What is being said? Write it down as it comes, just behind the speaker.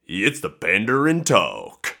It's the Pandarin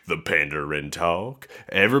Talk. The Pandarin Talk.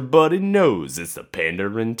 Everybody knows it's the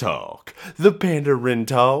Pandarin Talk. The Pandarin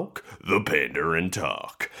Talk. The Pandarin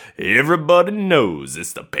Talk. Everybody knows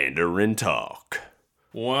it's the Pandarin Talk.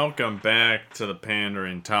 Welcome back to the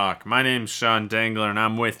Pandarin Talk. My name's Sean Dangler, and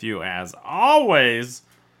I'm with you as always.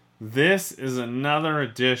 This is another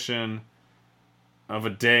edition of A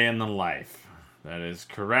Day in the Life. That is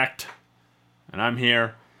correct. And I'm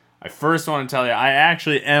here. I first want to tell you, I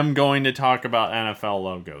actually am going to talk about NFL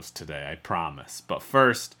logos today, I promise. But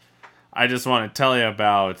first, I just want to tell you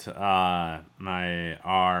about my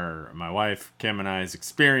wife Kim and I's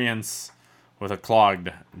experience with a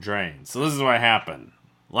clogged drain. So this is what happened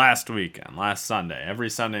last weekend, last Sunday.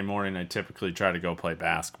 Every Sunday morning, I typically try to go play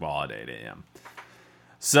basketball at 8 a.m.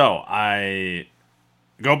 So I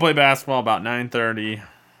go play basketball about 9:30.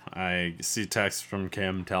 I see text from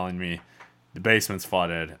Kim telling me the basement's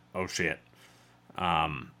flooded. Oh, shit.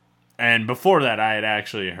 And before that, I had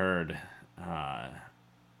actually heard... or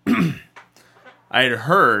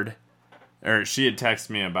she had texted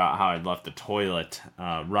me about how I'd left the toilet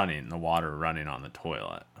running, the water running on the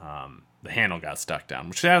toilet. The handle got stuck down,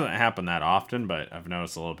 which hasn't happened that often, but I've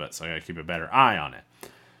noticed a little bit, so I gotta keep a better eye on it.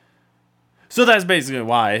 So that's basically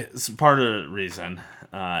why, it's part of the reason,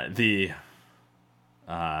 the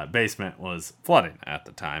basement was flooding at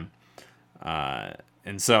the time.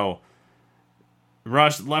 And so,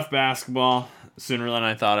 left basketball sooner than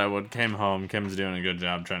I thought I would. Came home. Kim's doing a good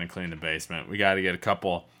job trying to clean the basement. We got to get a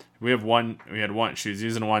couple. We had one. She was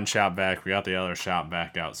using one shop vac. We got the other shop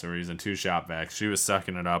vac out, so we're using two shop vacs. She was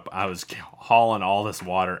sucking it up. I was hauling all this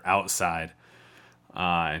water outside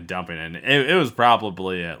and dumping it. It was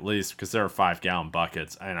probably at least, because there were 5-gallon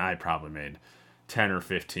buckets, and I probably made 10 or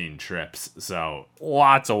 15 trips. So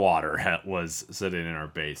lots of water was sitting in our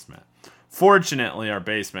basement. Fortunately, our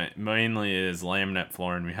basement mainly is laminate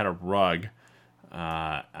flooring. We had a rug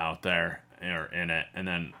out there or in it, and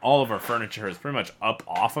then all of our furniture is pretty much up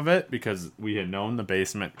off of it because we had known the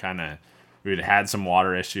basement we had some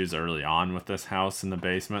water issues early on with this house in the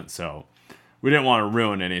basement, so we didn't want to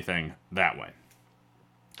ruin anything that way.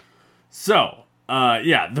 So,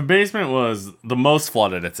 the basement was the most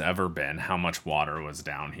flooded it's ever been, how much water was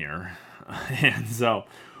down here. And so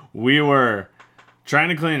we were trying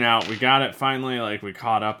to clean it out. We got it finally, we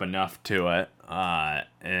caught up enough to it,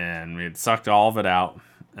 and we had sucked all of it out,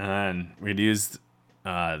 and then we'd used,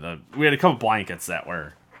 we had a couple blankets that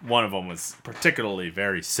one of them was particularly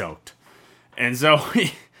very soaked, and so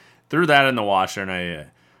we threw that in the washer, and I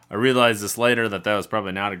realized this later that was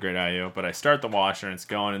probably not a great idea, but I start the washer, and it's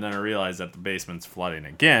going, and then I realized that the basement's flooding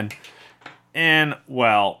again, and,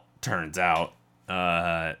 well, turns out,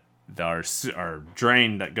 our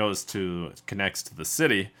drain that connects to the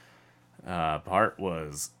city part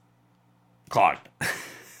was clogged.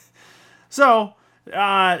 So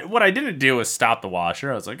what I didn't do was stop the washer.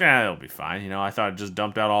 I was like, it'll be fine. I thought it just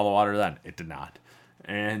dumped out all the water then. It did not.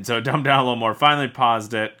 And so it dumped out a little more. Finally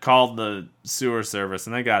paused it, called the sewer service,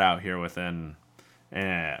 and they got out here within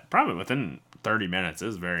 30 minutes. It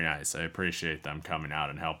was very nice. I appreciate them coming out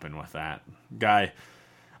and helping with that. Guy...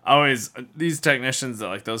 Always, these technicians,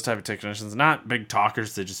 those type of technicians, not big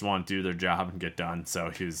talkers, they just want to do their job and get done. So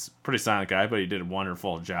he was a pretty silent guy, but he did a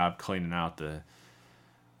wonderful job cleaning out the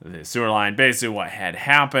sewer line. Basically what had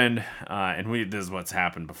happened, and this is what's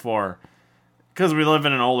happened before, because we live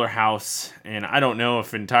in an older house, and I don't know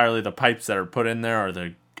if entirely the pipes that are put in there are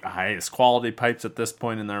the highest quality pipes at this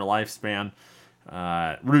point in their lifespan.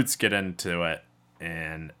 Roots get into it,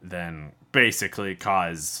 and then basically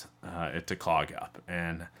cause it to clog up,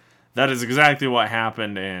 and that is exactly what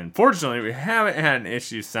happened. And fortunately, we haven't had an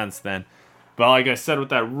issue since then. But like I said, with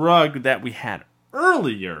that rug that we had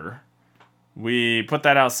earlier, we put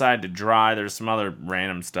that outside to dry. There's some other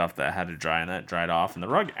random stuff that had to dry, and that dried off, and the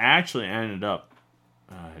rug actually ended up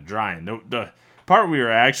drying. The part we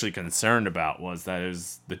were actually concerned about was that it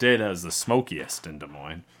was the day that was the smokiest in Des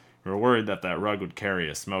Moines. We were worried that rug would carry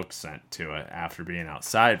a smoke scent to it after being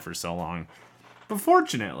outside for so long. But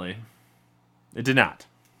fortunately, it did not.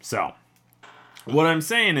 So, what I'm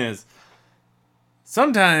saying is,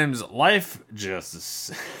 sometimes life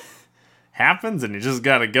just happens and you just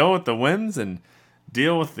gotta go with the whims and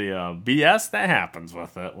deal with the BS that happens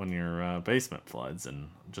with it when your basement floods, and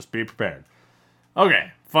just be prepared.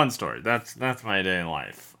 Okay, fun story. That's my day in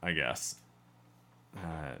life, I guess.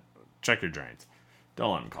 Check your drains.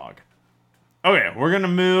 Don't let them clog. Okay, we're going to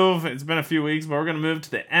move. It's been a few weeks, but we're going to move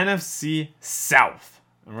to the NFC South.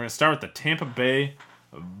 And we're going to start with the Tampa Bay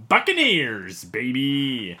Buccaneers,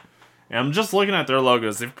 baby. And I'm just looking at their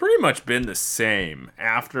logos. They've pretty much been the same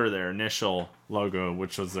after their initial logo,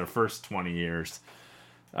 which was their first 20 years.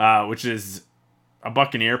 which is a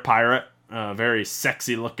Buccaneer pirate. A very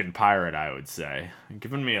sexy looking pirate, I would say.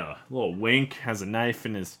 Giving me a little wink, has a knife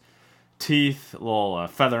in his teeth, a little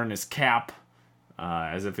feather in his cap,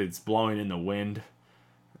 as if it's blowing in the wind.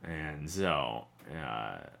 And so,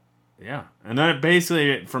 yeah. And then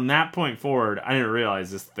basically, from that point forward, I didn't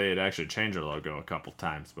realize this, they had actually changed their logo a couple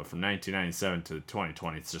times. But from 1997 to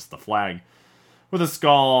 2020, it's just the flag with a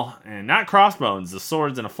skull and not crossbones, the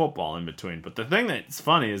swords and a football in between. But the thing that's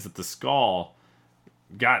funny is that the skull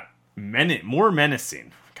got more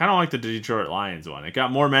menacing, kind of like the Detroit Lions one. It got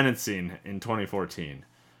more menacing in 2014.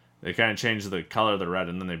 They kind of changed the color of the red,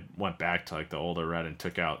 and then they went back to like the older red and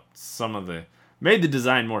took out some of made the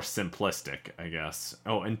design more simplistic, I guess.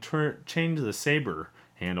 Oh, and changed the saber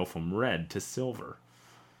handle from red to silver.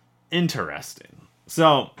 Interesting.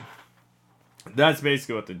 So that's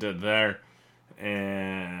basically what they did there.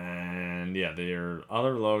 And yeah, their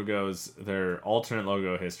other logos, their alternate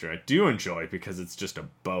logo history, I do enjoy because it's just a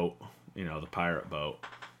boat, the pirate boat.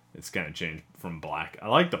 It's kind of changed from black. I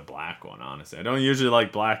like the black one, honestly. I don't usually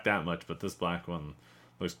like black that much, but this black one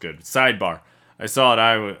looks good. Sidebar. I saw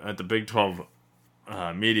it at the Big 12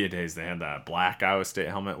 media days. They had that black Iowa State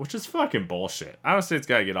helmet, which is fucking bullshit. Iowa State's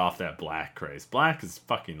got to get off that black craze. Black is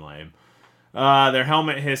fucking lame. Their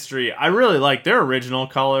helmet history, I really like their original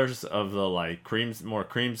colors of the more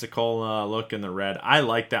creamsicle look in the red. I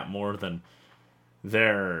like that more than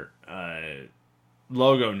their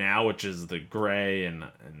logo now, which is the gray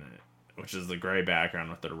which is the gray background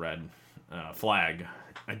with the red flag.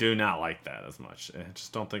 I do not like that as much. I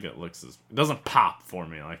just don't think it doesn't pop for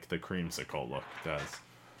me like the creamsicle look does.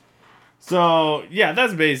 So, yeah,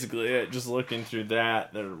 that's basically it. Just looking through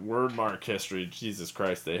that, their word mark history, Jesus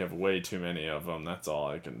Christ, they have way too many of them. That's all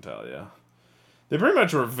I can tell you. They pretty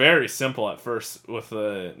much were very simple at first with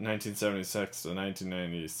the 1976 to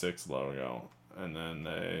 1996 logo. And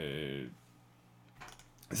then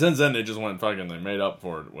since then, they just went fucking, they made up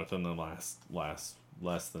for it within the last less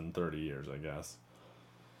than 30 years, I guess.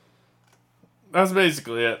 That's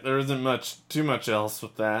basically it. There isn't too much else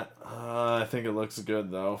with that. I think it looks good,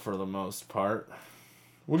 though, for the most part.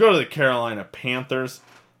 We'll go to the Carolina Panthers.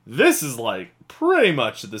 This is, pretty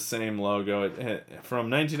much the same logo. From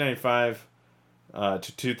 1995 to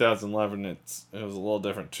 2011, it was a little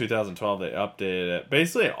different. 2012, they updated it.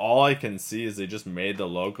 Basically, all I can see is they just made the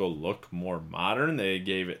logo look more modern. They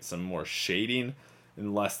gave it some more shading,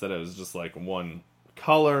 and less that it was just, one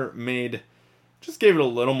color just gave it a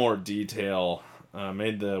little more detail.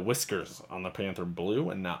 Made the whiskers on the Panther blue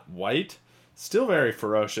and not white. Still very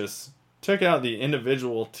ferocious. Took out the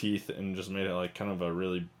individual teeth and just made it kind of a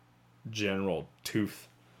really general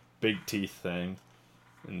big teeth thing.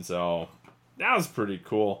 And so that was pretty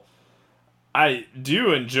cool. I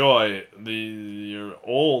do enjoy your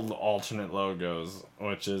old alternate logos,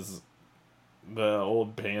 which is the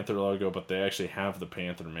old Panther logo, but they actually have the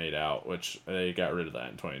Panther made out, which they got rid of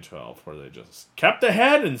that in 2012, where they just kept the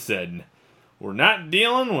head and said, we're not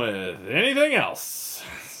dealing with anything else.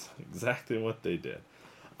 Exactly what they did.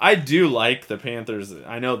 I do like the Panthers.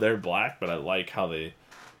 I know they're black, but I like how they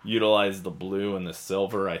utilize the blue and the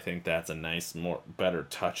silver. I think that's a nice, better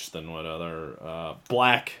touch than what other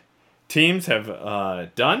black teams have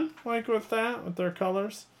done, with their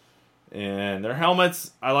colors. And their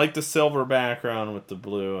helmets, I like the silver background with the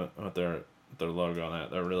blue, with their logo on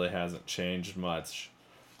that. That really hasn't changed much.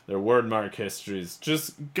 Their word mark history's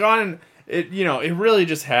just gone. It really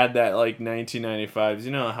just had that 1995s.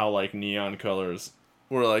 You know how neon colors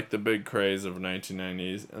were the big craze of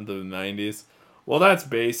 1990s and the 90s. Well, that's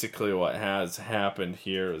basically what has happened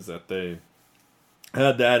here. Is that they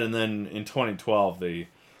had that, and then in 2012 they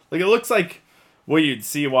it looks like what you'd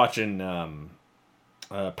see watching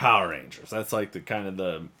Power Rangers. That's the kind of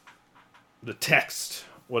the text,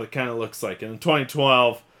 what it kind of looks like. And in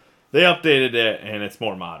 2012, they updated it, and it's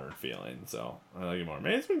more modern feeling. So I like it more.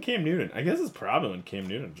 Maybe it's when Cam Newton. I guess it's probably when Cam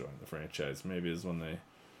Newton joined the franchise. Maybe is when they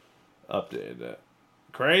updated it.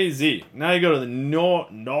 Crazy. Now you go to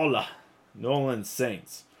the Nolan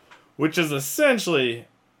Saints, which is essentially.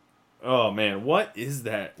 Oh man, what is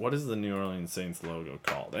that? What is the New Orleans Saints logo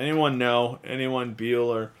called? Anyone know? Anyone?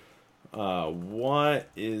 Bueller? What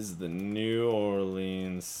is the New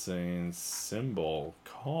Orleans Saints symbol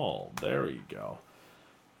called? There we go.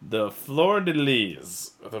 The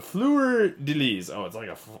Fleur-de-lis. The Fleur-de-lis. Oh,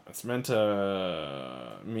 it's meant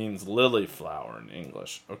to means lily flower in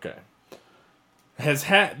English. Okay.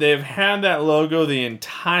 They've had that logo the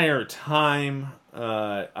entire time.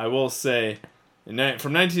 I will say,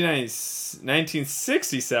 from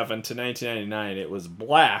 1967 to 1999, it was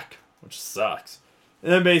black, which sucks.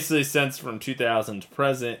 And then basically since from 2000 to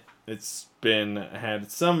present, It's been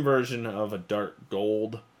had some version of a dark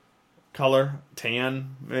gold color,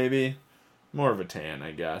 tan maybe, more of a tan,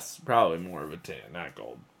 I guess. Probably more of a tan, not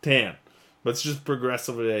gold, tan. But it's just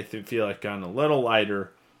progressively, I feel like, gotten a little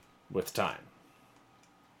lighter with time.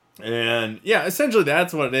 And yeah, essentially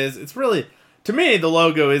that's what it is. It's really, to me, the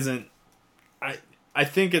logo isn't. I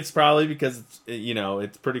think it's probably because it's,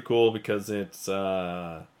 it's pretty cool because it's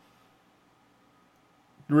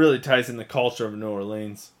really ties in the culture of New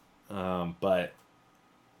Orleans. But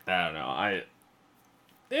I don't know.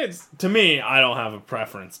 It's, to me, I don't have a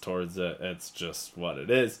preference towards it. It's just what it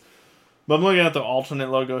is. But I'm looking at the alternate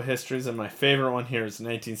logo histories, and my favorite one here is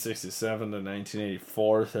 1967 to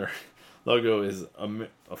 1984. Their logo is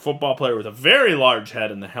a football player with a very large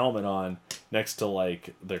head and the helmet on, next to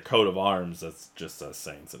like their coat of arms. That's just says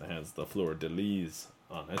Saints, and it has the fleur de lis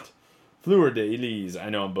on it. Fleur de lis. I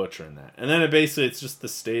know I'm butchering that. And then it's just the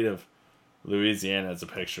state of Louisiana as a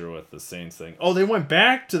picture with the Saints thing. Oh, they went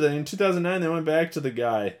back to in 2009. They went back to the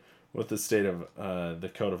guy with the state of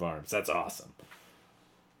the coat of arms. That's awesome.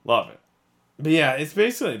 Love it. But yeah, it's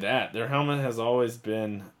basically that. Their helmet has always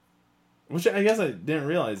been, which I guess I didn't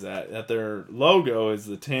realize that their logo is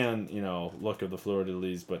the tan, look of the fleur de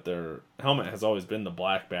lis, but their helmet has always been the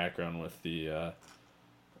black background with the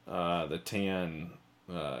tan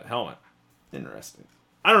helmet. Interesting.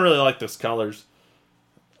 I don't really like those colors.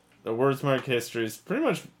 The words mark history is pretty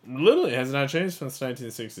much literally has not changed since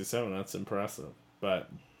 1967. That's impressive, but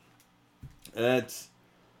that's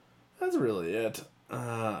really it.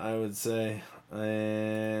 I would say.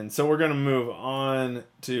 And so we're going to move on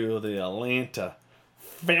to the Atlanta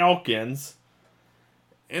Falcons.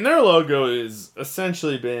 And their logo has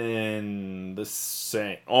essentially been the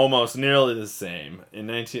same, almost nearly the same, from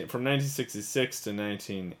 1966 to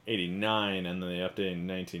 1989, and then they updated in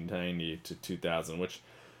 1990 to 2000, which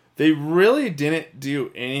they really didn't do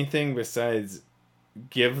anything besides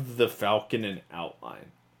give the Falcon an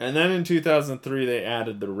outline. And then in 2003, they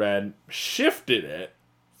added the red, shifted it,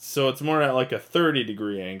 so it's more at like a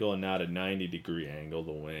 30-degree angle and not a 90-degree angle,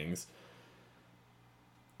 the wings.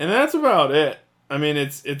 And that's about it. I mean,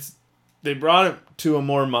 it's they brought it to a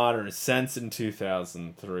more modern sense in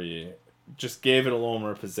 2003. Just gave it a little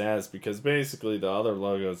more pizzazz, because basically the other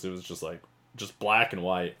logos, it was just black and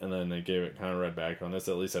white, and then they gave it kind of red background. This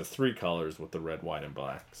at least has three colors with the red, white, and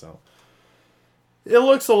black, so it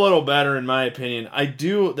looks a little better in my opinion.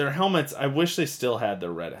 Their helmets, I wish they still had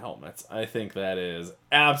their red helmets. I think that is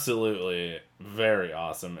absolutely very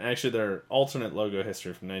awesome. Actually, their alternate logo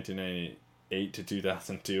history from 1998 to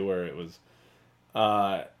 2002, where it was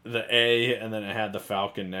the A and then it had the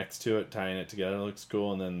Falcon next to it, tying it together, looks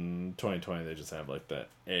cool. And then 2020, they just have like that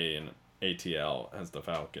A and ATL has the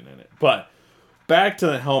Falcon in it. But back to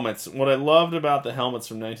the helmets. What I loved about the helmets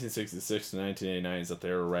from 1966 to 1989 is that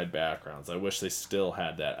they were red backgrounds. I wish they still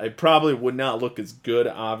had that. I probably would not look as good,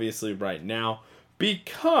 obviously, right now,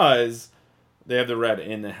 because they have the red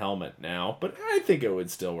in the helmet now. But I think it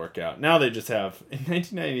would still work out. Now they just have, in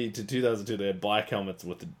 1990 to 2002, they had black helmets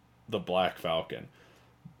with the black Falcon.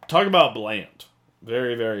 Talk about bland.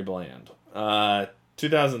 Very, very bland.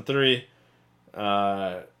 2003,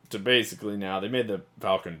 to basically now, they made the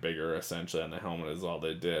Falcon bigger, essentially, and the helmet is all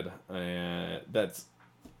they did. And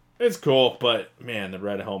it's cool, but man, the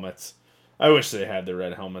red helmets, I wish they had the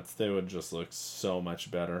red helmets. They would just look so much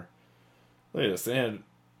better. Look at this, they had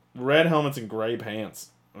red helmets and gray pants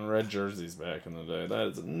and red jerseys back in the day. That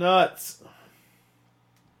is nuts.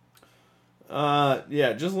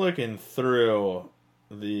 Yeah, just looking through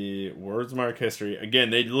the words mark history. Again,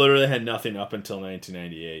 they literally had nothing up until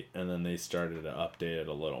 1998, and then they started to update it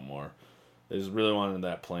a little more. They just really wanted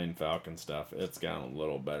that plain Falcon stuff. It's gotten a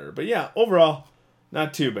little better. But yeah, overall,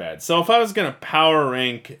 not too bad. So if I was going to power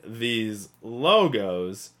rank these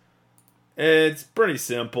logos, it's pretty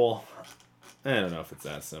simple. I don't know if it's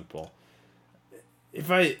that simple.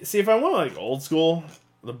 If I went like old school,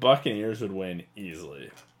 the Buccaneers would win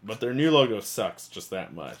easily. But their new logo sucks just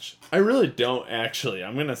that much. I really don't, actually.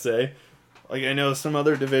 I'm going to say, like, I know some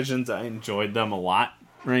other divisions, I enjoyed them a lot,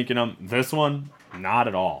 ranking them. This one, not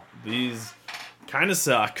at all. These kind of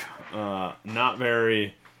suck. Not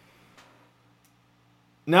very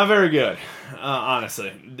good,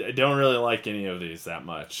 honestly. I don't really like any of these that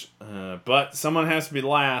much. But someone has to be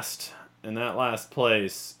last, and that last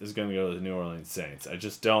place is going to go to the New Orleans Saints. I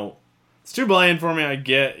just don't. It's too bland for me. I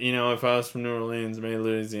get, if I was from New Orleans, maybe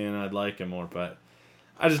Louisiana, I'd like it more, but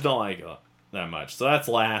I just don't like it that much. So that's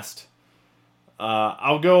last.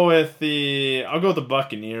 I'll go with the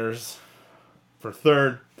Buccaneers for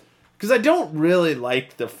third, because I don't really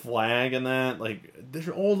like the flag and that. Like,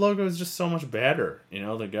 their old logo is just so much better.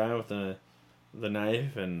 The guy with the the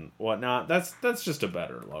knife and whatnot. That's just a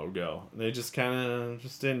better logo. They just kind of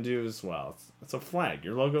just didn't do as well. It's a flag.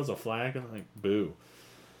 Your logo's a flag, and like boo.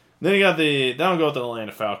 Then you got then I'll go with the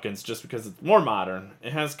Atlanta Falcons just because it's more modern.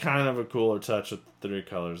 It has kind of a cooler touch with 3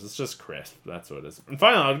 colors. It's just crisp. That's what it is. And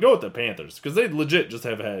finally, I'd go with the Panthers because they legit just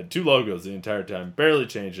have had 2 logos the entire time. Barely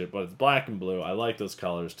changed it, but it's black and blue. I like those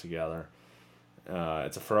colors together.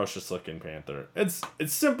 It's a ferocious looking panther. It's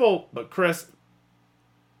simple but crisp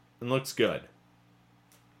and looks good.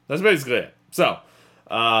 That's basically it. So,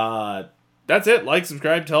 that's it. Like,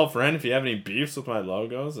 subscribe, tell a friend. If you have any beefs with my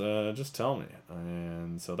logos, just tell me.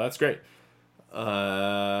 And so that's great. Yep,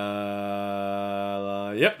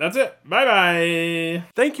 that's it. Bye-bye.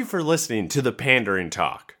 Thank you for listening to the Pandering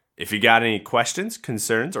Talk. If you got any questions,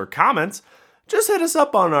 concerns, or comments, just hit us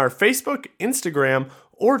up on our Facebook, Instagram,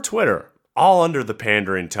 or Twitter, all under the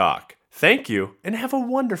Pandering Talk. Thank you, and have a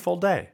wonderful day.